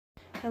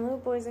Hello,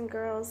 boys and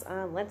girls.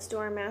 Let's do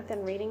our math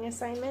and reading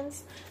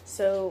assignments.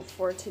 So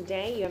for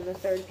today, you have the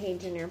third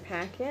page in your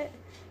packet,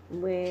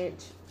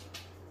 which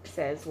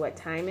says what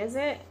time is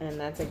it, and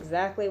that's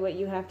exactly what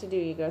you have to do.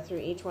 You go through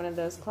each one of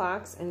those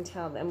clocks and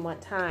tell them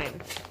what time.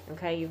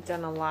 Okay, you've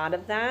done a lot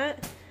of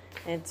that.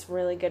 It's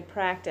really good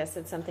practice.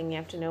 It's something you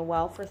have to know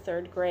well for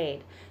third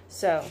grade.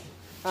 So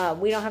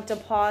we don't have to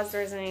pause.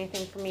 There isn't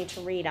anything for me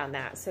to read on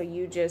that. So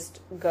you just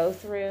go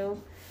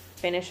through,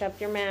 finish up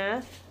your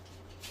math.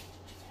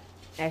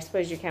 I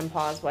suppose you can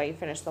pause while you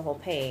finish the whole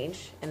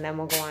page, and then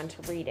we'll go on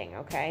to reading,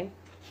 okay?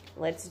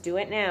 Let's do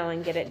it now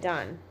and get it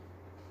done.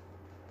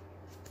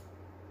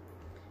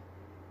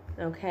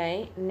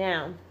 Okay,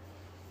 now,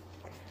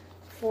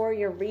 for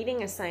your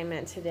reading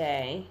assignment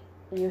today,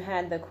 you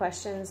had the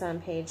questions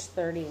on page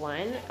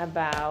 31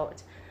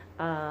 about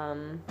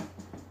the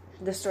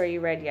story you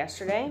read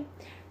yesterday.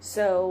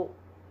 So,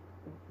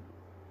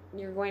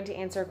 you're going to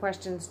answer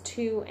questions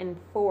 2 and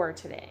 4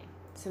 today.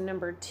 So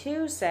number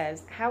 2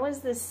 says, how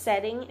is the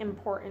setting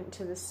important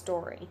to the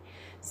story?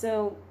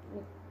 So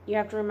you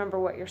have to remember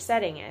what your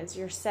setting is.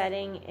 Your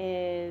setting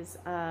is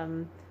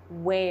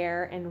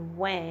where and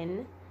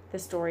when the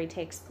story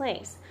takes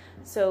place.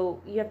 So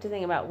you have to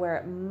think about where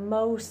it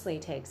mostly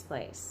takes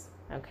place,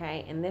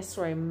 okay? And this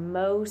story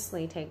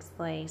mostly takes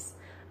place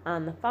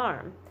on the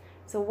farm.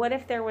 So what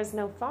if there was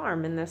no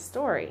farm in this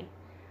story?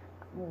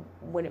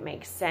 Would it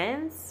make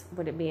sense?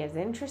 Would it be as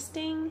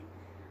interesting?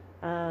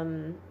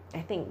 I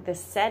think the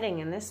setting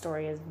in this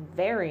story is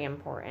very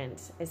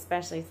important,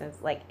 especially since,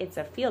 like, it's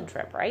a field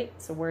trip, right?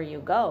 So where you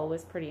go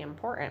is pretty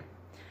important.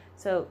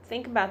 So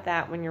think about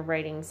that when you're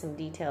writing some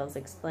details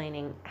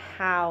explaining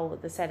how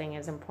the setting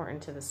is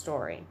important to the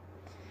story.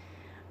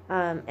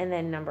 And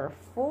then number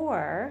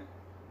 4,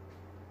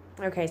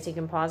 okay, so you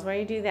can pause while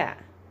you do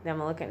that. Then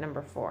we'll look at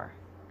number 4.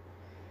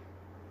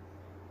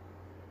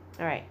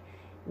 All right.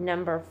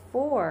 Number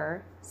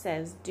 4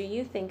 says, do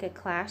you think a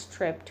class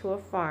trip to a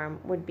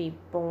farm would be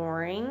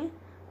boring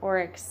or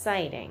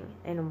exciting,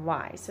 and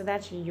why? So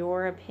that's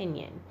your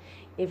opinion.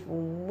 If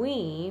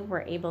we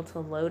were able to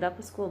load up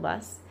a school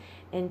bus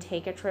and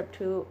take a trip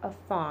to a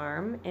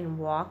farm and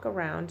walk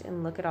around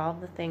and look at all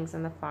the things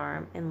on the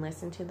farm and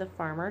listen to the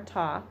farmer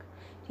talk,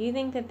 do you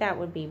think that that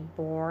would be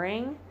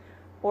boring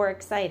or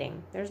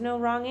exciting? There's no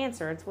wrong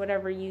answer. It's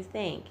whatever you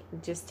think.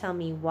 Just tell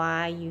me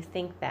why you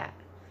think that.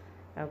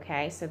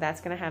 Okay, so that's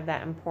going to have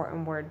that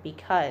important word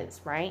because,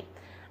 right?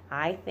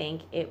 I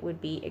think it would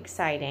be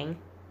exciting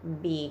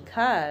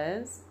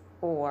because,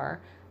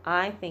 or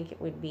I think it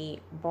would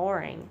be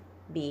boring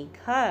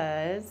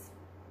because,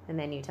 and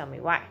then you tell me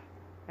why.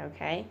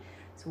 Okay,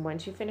 so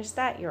once you finish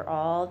that, you're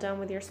all done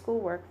with your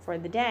schoolwork for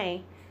the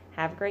day.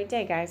 Have a great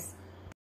day, guys.